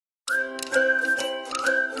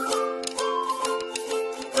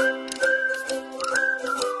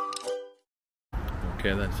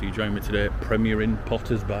Okay then, so you join me today at Premier Inn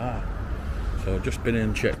Potter's Bar. So I've just been in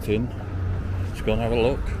and checked in. Let's go and have a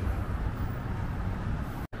look.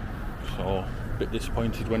 So, a bit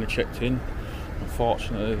disappointed when I checked in.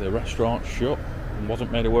 Unfortunately the restaurant's shut and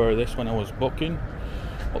wasn't made aware of this when I was booking.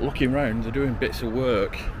 But looking round, they're doing bits of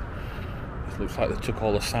work. It looks like they took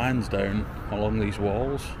all the signs down along these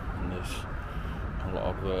walls. And there's a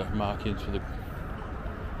lot of markings for the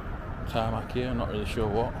tarmac here, I'm not really sure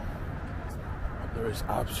what. There is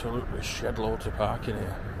absolutely shed loads of parking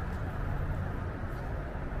here.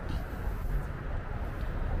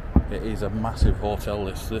 It is a massive hotel.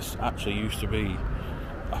 This actually used to be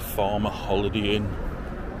a former Holiday Inn,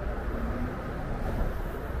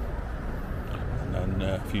 and then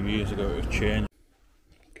a few years ago it was changed.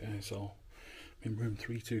 Okay, so I'm in room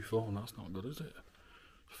 324 and that's not good, is it?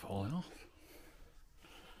 It's falling off.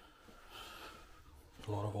 There's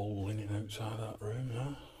a lot of old linen outside that room,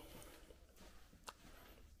 yeah.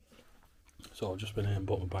 So I've just been here and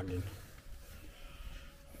put my bag in.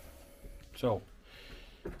 So,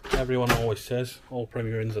 everyone always says all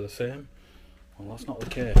Premier Inns are the same. Well, that's not the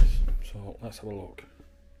case. So let's have a look.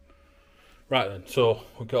 Right then, so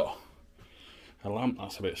we've got a lamp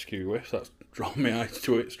that's a bit skew with. That's drawn my eyes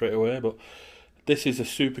to it straight away. But this is a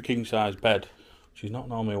super king size bed, which is not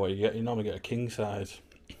normally what you get. You normally get a king size.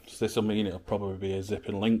 So this will mean it'll probably be a zip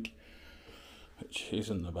and link, which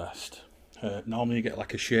isn't the best. Normally you get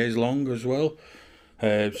like a chaise longue as well,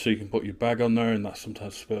 so you can put your bag on there and that's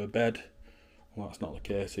sometimes spare bed. Well, that's not the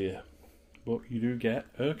case here, but you do get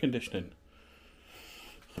air conditioning.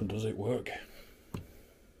 So does it work?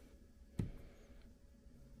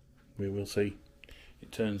 We will see.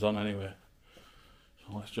 It turns on anyway.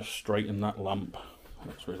 So let's just straighten that lamp.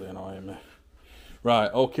 That's really annoying me.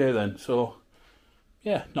 Right, okay then, so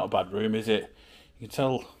yeah, not a bad room, is it? You can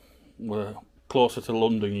tell we're closer to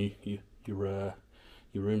London, your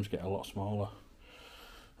rooms get a lot smaller.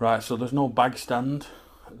 Right, so there's no bag stand.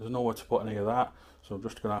 There's nowhere to put any of that. So I'm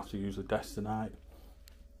just going to have to use the desk tonight.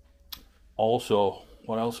 Also,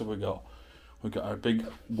 what else have we got? We've got our big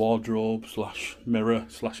wardrobe slash mirror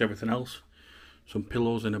slash everything else. Some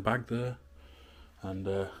pillows in a bag there. And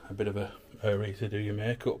a bit of a area to do your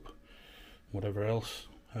makeup. Whatever else.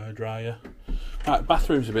 Hair dryer. Right,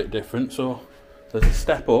 bathroom's a bit different. So there's a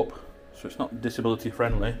step up. So it's not disability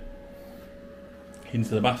friendly.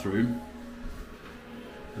 Into the bathroom.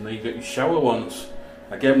 And then you get your shower ones.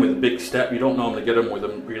 Again with a big step. You don't normally get them with a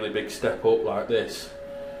really big step up like this.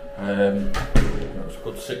 It's a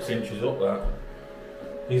good 6 inches up that.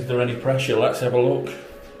 Is there any pressure? Let's have a look.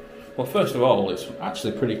 Well, first of all, it's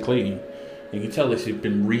actually pretty clean. You can tell this has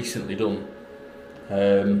been recently done.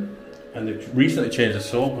 And they've recently changed the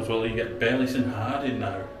soap as well. You get Baileys and Harding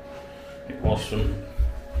now. It was some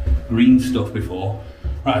green stuff before.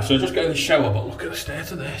 Right, so just get in the shower, but look at the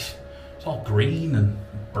state of this. It's all green and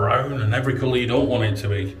brown and every colour you don't want it to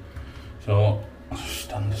be. So, I'll just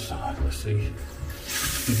stand aside, let's see.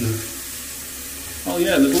 Oh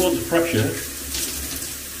yeah, there's loads of pressure.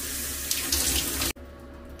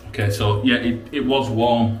 Okay, so yeah, it was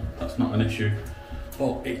warm, that's not an issue.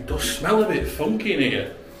 But it does smell a bit funky in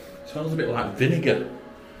here. It smells a bit like vinegar.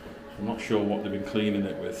 I'm not sure what they've been cleaning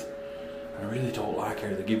it with. I really don't like how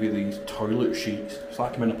they give you these toilet sheets. It's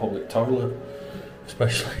like I'm in a public toilet.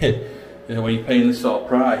 Especially when you're paying this sort of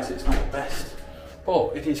price, it's not the best.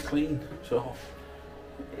 But it is clean, so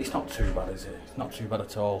it's not too bad, is it? It's not too bad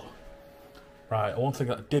at all. Right, one thing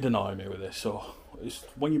that did annoy me with this, so is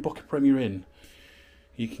when you book a Premier Inn,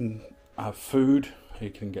 you can have food, you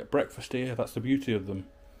can get breakfast here, that's the beauty of them.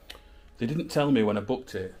 They didn't tell me when I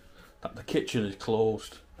booked it that the kitchen is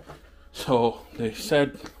closed. So they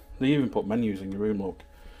said, they even put menus in your room, look,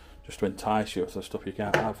 just to entice you with the stuff you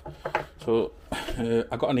can't have. So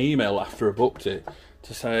I got an email after I booked it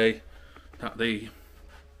to say that the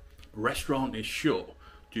restaurant is shut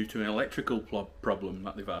due to an electrical problem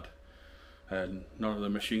that they've had. And none of the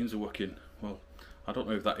machines are working. Well, I don't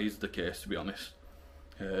know if that is the case, to be honest.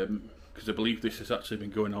 Because I believe this has actually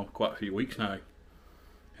been going on for quite a few weeks now.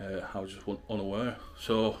 I was just unaware.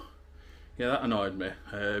 So, yeah, that annoyed me.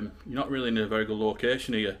 You're not really in a very good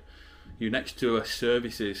location here. You're next to a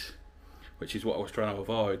services, which is what I was trying to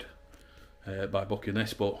avoid by booking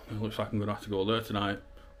this, but it looks like I'm going to have to go there tonight,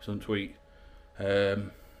 some tweet.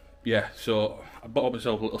 Yeah, so I bought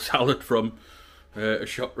myself a little salad from a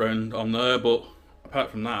shop round on there, but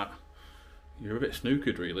apart from that, you're a bit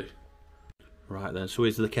snookered really. Right then, so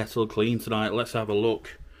is the kettle clean tonight? Let's have a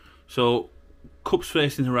look. So, cups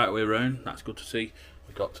facing the right way around, that's good to see.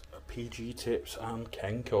 We've got PG Tips and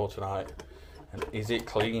Kenko tonight. And is it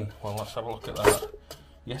clean? Well, let's have a look at that.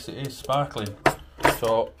 Yes, it is sparkling.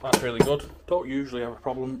 So that's really good. Don't usually have a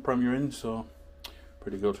problem with Premier Inn, so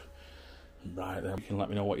pretty good. Right then, you can let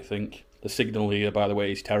me know what you think. The signal here, by the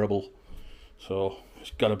way, is terrible, so it's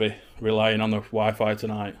got to be relying on the Wi-Fi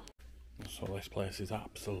tonight. So this place is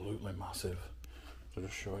absolutely massive. I'll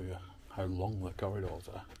just show you how long the corridors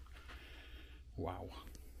are. Wow.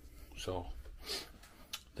 So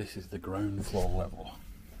this is the ground floor level.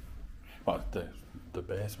 Well, the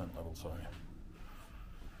basement level, sorry.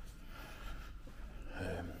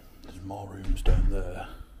 There's more rooms down there,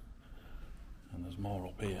 and there's more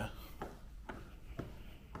up here.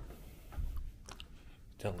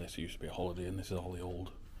 Tell this used to be a Holiday Inn. This is all the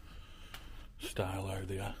old style out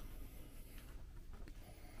there.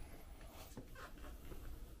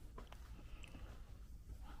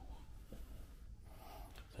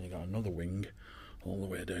 Then you got another wing all the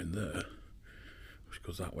way down there, which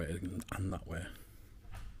goes that way and that way.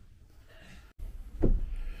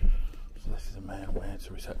 So this is the main way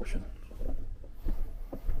to reception.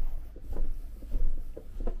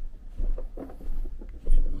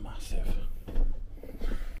 It's massive.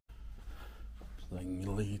 So then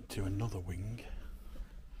you lead to another wing.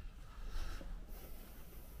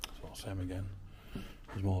 So same again.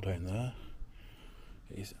 There's more down there.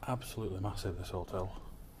 It is absolutely massive, this hotel.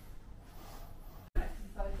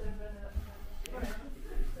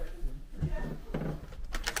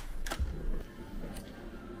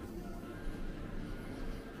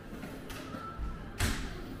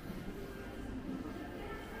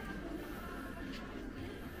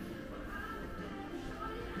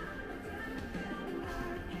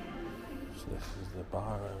 This is the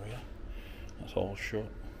bar area. That's all shut.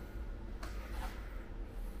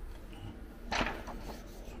 Due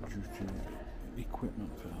to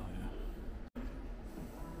equipment failure.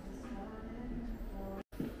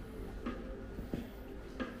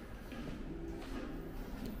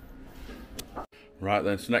 Right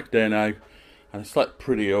then, it's the next day now, and I slept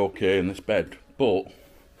pretty okay in this bed, but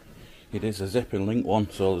it is a zip and link one,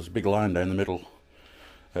 so there's a big line down the middle.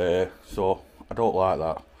 So I don't like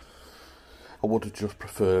that. I would have just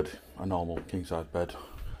preferred a normal king size bed.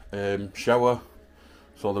 Shower,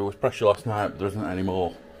 so there was pressure last night, but there isn't any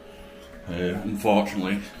more.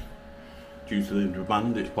 Unfortunately, due to the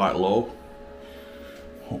demand, it's quite low.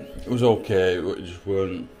 It was okay, it just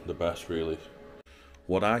weren't the best really.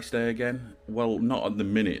 Would I stay again? Well, not at the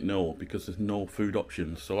minute, no, because there's no food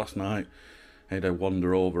options. So last night I had to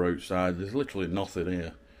wander over outside. There's literally nothing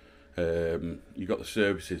here. You got the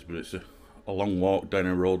services, but it's a long walk down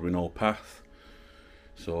a road with no path.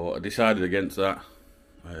 So I decided against that.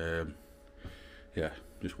 Yeah,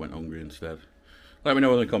 just went hungry instead. Let me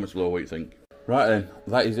know in the comments below what you think. Right then,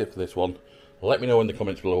 that is it for this one. Let me know in the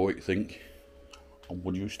comments below what you think. And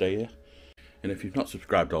would you stay here? And if you've not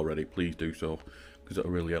subscribed already, please do so, because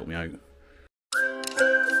it'll really help me out.